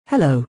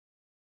Hello.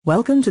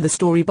 Welcome to the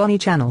Story Bonnie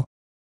channel.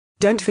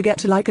 Don't forget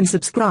to like and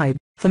subscribe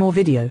for more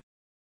video.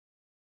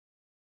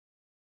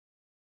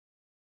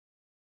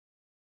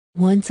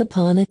 Once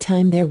upon a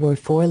time there were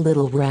 4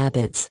 little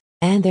rabbits,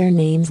 and their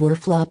names were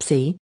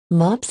Flopsy,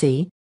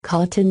 Mopsy,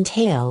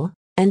 Cottontail,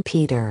 and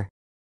Peter.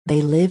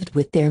 They lived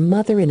with their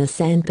mother in a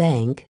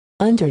sandbank,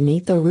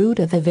 underneath the root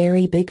of a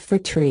very big fir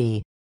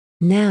tree.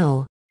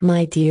 "Now,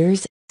 my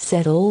dears,"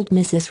 said old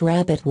Mrs.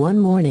 Rabbit one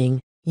morning,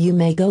 "you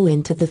may go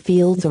into the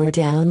fields or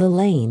down the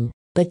lane,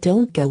 but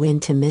don't go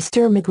into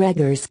Mr.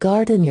 McGregor's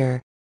garden. Your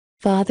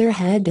father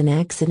had an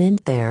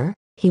accident there.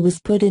 He was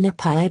put in a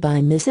pie by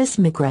Mrs.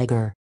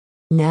 McGregor.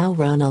 Now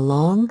run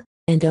along,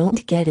 and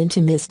don't get into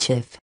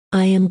mischief.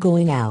 I am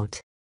going out."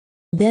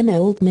 Then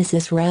old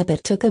Mrs.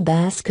 Rabbit took a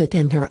basket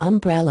and her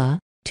umbrella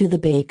to the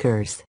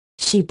baker's.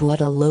 She bought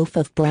a loaf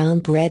of brown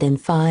bread and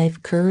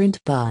 5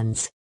 currant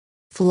buns.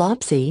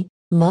 Flopsy,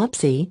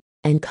 Mopsy,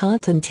 and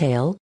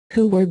Cottontail,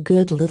 who were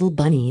good little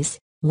bunnies,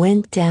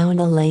 went down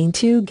a lane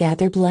to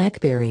gather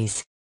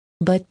blackberries.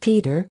 But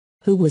Peter,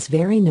 who was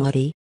very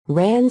naughty,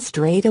 ran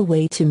straight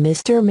away to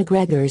Mr.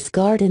 McGregor's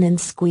garden and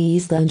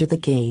squeezed under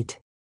the gate.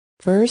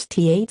 First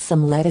he ate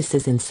some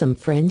lettuces and some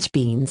French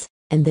beans,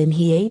 and then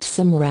he ate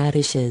some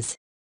radishes.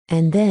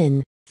 And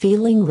then,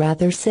 feeling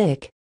rather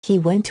sick, he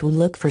went to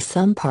look for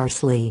some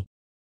parsley.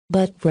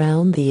 But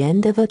round the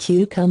end of a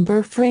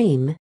cucumber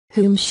frame,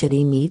 whom should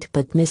he meet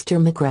but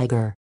Mr.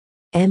 McGregor?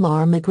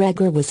 Mr.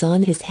 McGregor was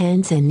on his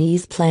hands and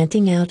knees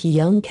planting out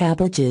young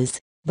cabbages,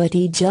 but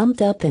he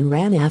jumped up and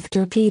ran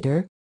after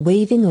Peter,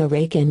 waving a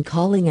rake and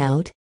calling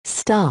out,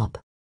 "Stop,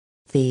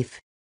 thief!"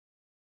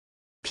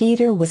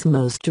 Peter was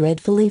most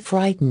dreadfully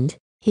frightened.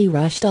 He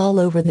rushed all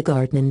over the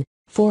garden,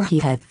 for he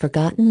had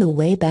forgotten the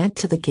way back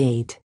to the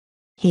gate.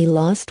 He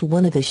lost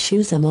one of his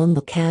shoes among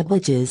the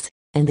cabbages,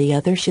 and the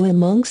other shoe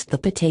amongst the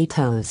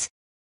potatoes.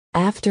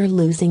 After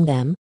losing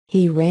them,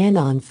 he ran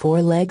on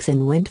 4 legs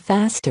and went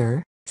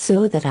faster,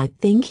 so that I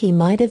think he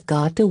might have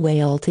got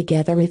away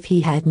altogether if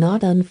he had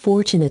not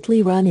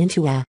unfortunately run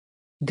into a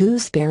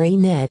gooseberry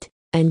net,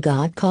 and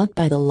got caught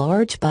by the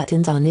large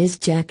buttons on his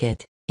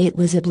jacket. It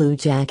was a blue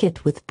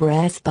jacket with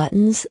brass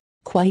buttons,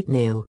 quite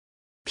new.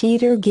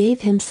 Peter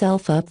gave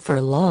himself up for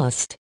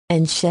lost,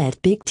 and shed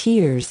big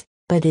tears,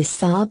 but his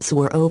sobs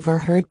were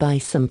overheard by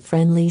some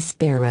friendly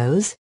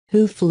sparrows,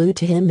 who flew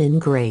to him in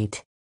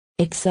great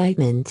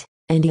excitement,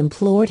 and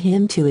implored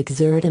him to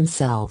exert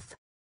himself.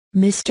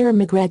 Mr.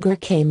 McGregor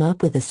came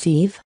up with a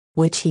sieve,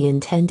 which he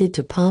intended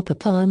to pop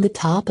upon the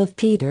top of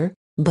Peter,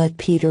 but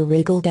Peter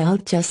wriggled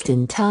out just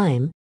in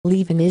time,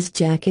 leaving his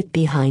jacket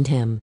behind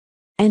him,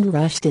 and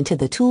rushed into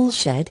the tool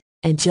shed,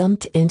 and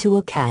jumped into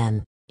a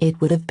can. It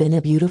would have been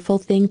a beautiful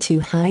thing to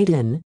hide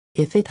in,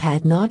 if it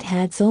had not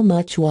had so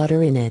much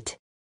water in it.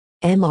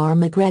 Mr.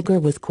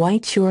 McGregor was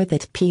quite sure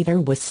that Peter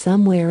was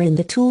somewhere in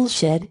the tool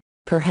shed,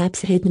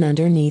 perhaps hidden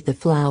underneath the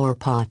flower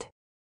pot.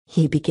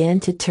 He began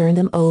to turn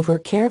them over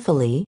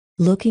carefully,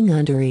 looking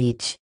under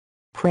each.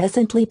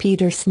 Presently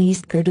Peter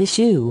sneezed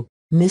kertyshoo.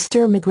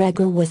 Mr.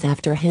 McGregor was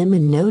after him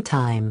in no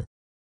time,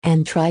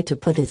 and tried to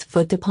put his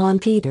foot upon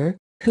Peter,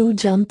 who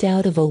jumped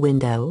out of a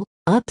window,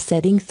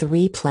 upsetting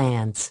 3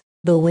 plants.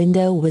 The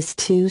window was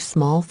too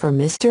small for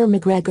Mr.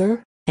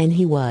 McGregor, and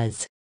he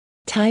was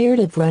tired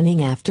of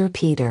running after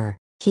Peter.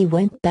 He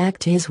went back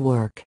to his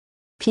work.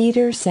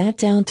 Peter sat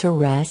down to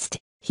rest.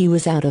 He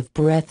was out of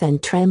breath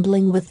and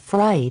trembling with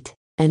fright,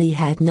 and he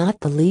had not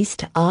the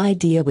least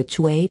idea which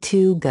way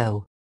to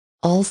go.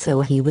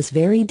 Also he was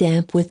very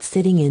damp with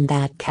sitting in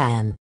that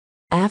can.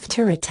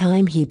 After a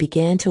time he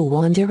began to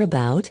wander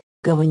about,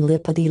 going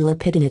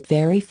lippity-lipid in it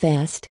very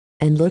fast,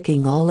 and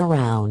looking all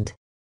around.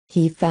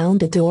 He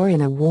found a door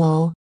in a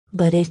wall,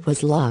 but it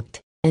was locked,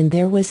 and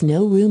there was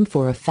no room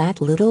for a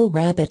fat little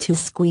rabbit to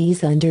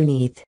squeeze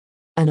underneath.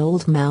 An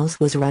old mouse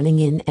was running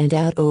in and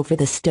out over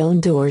the stone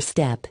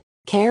doorstep,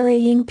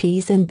 carrying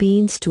peas and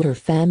beans to her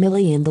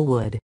family in the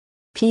wood.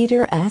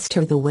 Peter asked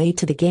her the way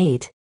to the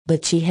gate,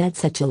 but she had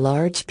such a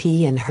large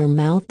pea in her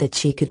mouth that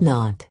she could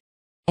not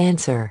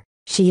answer.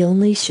 She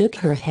only shook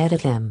her head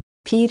at him.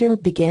 Peter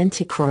began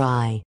to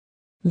cry.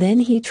 Then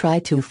he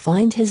tried to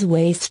find his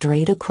way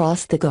straight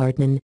across the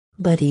garden,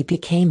 but he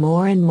became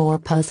more and more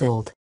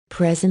puzzled.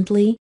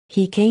 Presently,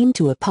 he came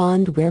to a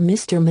pond where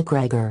Mr.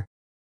 McGregor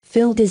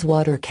filled his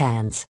water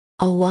cans.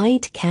 A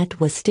white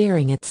cat was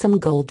staring at some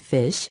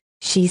goldfish.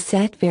 She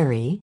sat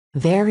very,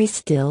 very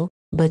still,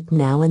 but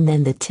now and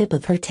then the tip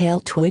of her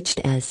tail twitched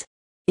as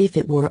if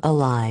it were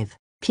alive.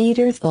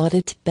 Peter thought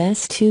it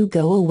best to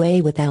go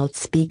away without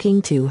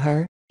speaking to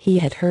her. He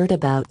had heard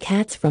about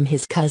cats from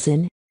his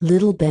cousin,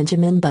 little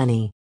Benjamin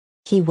Bunny.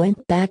 He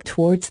went back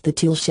towards the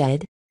tool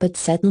shed, but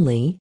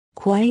suddenly,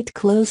 quite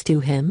close to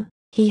him,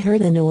 he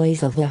heard the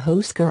noise of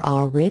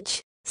a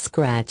rich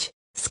scratch,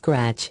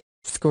 scratch,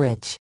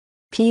 scritch.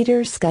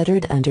 Peter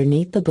scuttered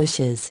underneath the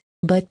bushes,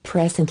 but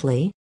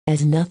presently,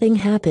 as nothing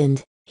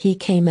happened, he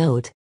came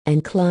out,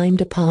 and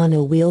climbed upon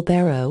a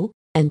wheelbarrow,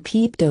 and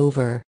peeped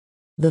over.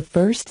 The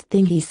first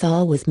thing he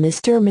saw was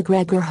Mr.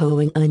 McGregor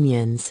hoeing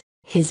onions.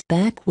 His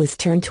back was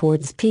turned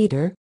towards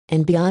Peter,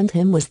 and beyond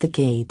him was the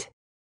gate.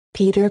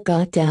 Peter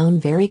got down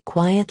very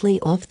quietly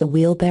off the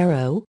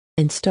wheelbarrow,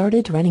 and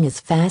started running as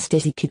fast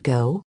as he could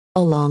go,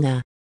 along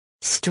a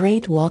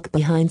straight walk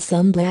behind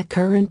some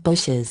blackcurrant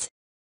bushes.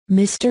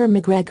 Mr.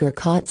 McGregor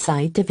caught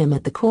sight of him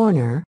at the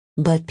corner,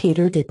 but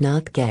Peter did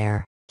not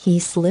care. He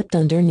slipped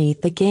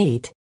underneath the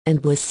gate,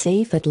 and was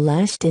safe at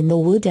last in the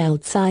wood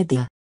outside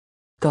the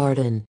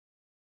garden.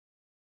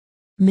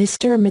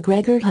 Mr.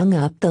 McGregor hung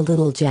up the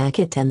little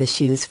jacket and the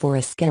shoes for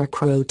a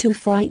scarecrow to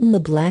frighten the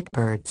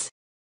blackbirds.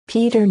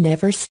 Peter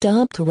never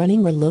stopped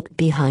running or looked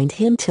behind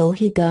him till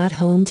he got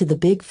home to the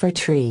big fir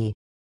tree.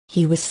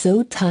 He was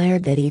so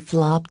tired that he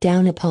flopped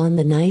down upon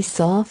the nice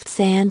soft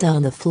sand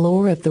on the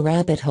floor of the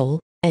rabbit hole,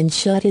 and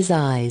shut his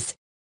eyes.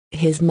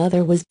 His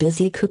mother was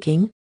busy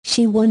cooking.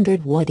 She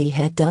wondered what he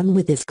had done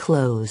with his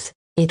clothes.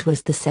 It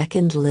was the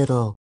second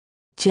little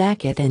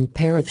jacket and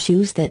pair of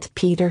shoes that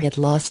Peter had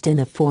lost in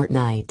a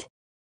fortnight.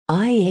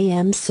 I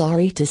am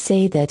sorry to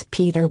say that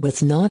Peter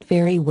was not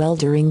very well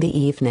during the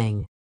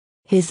evening.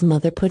 His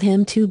mother put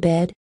him to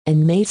bed,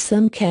 and made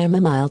some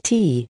chamomile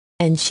tea,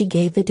 and she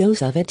gave a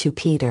dose of it to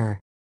Peter.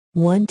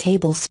 1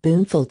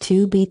 tablespoonful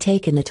to be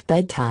taken at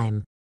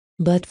bedtime.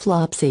 But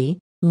Flopsy,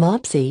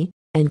 Mopsy,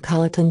 and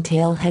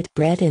Cottontail had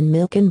bread and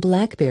milk and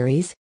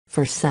blackberries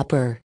for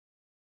supper.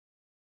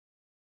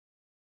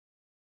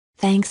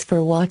 Thanks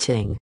for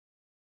watching.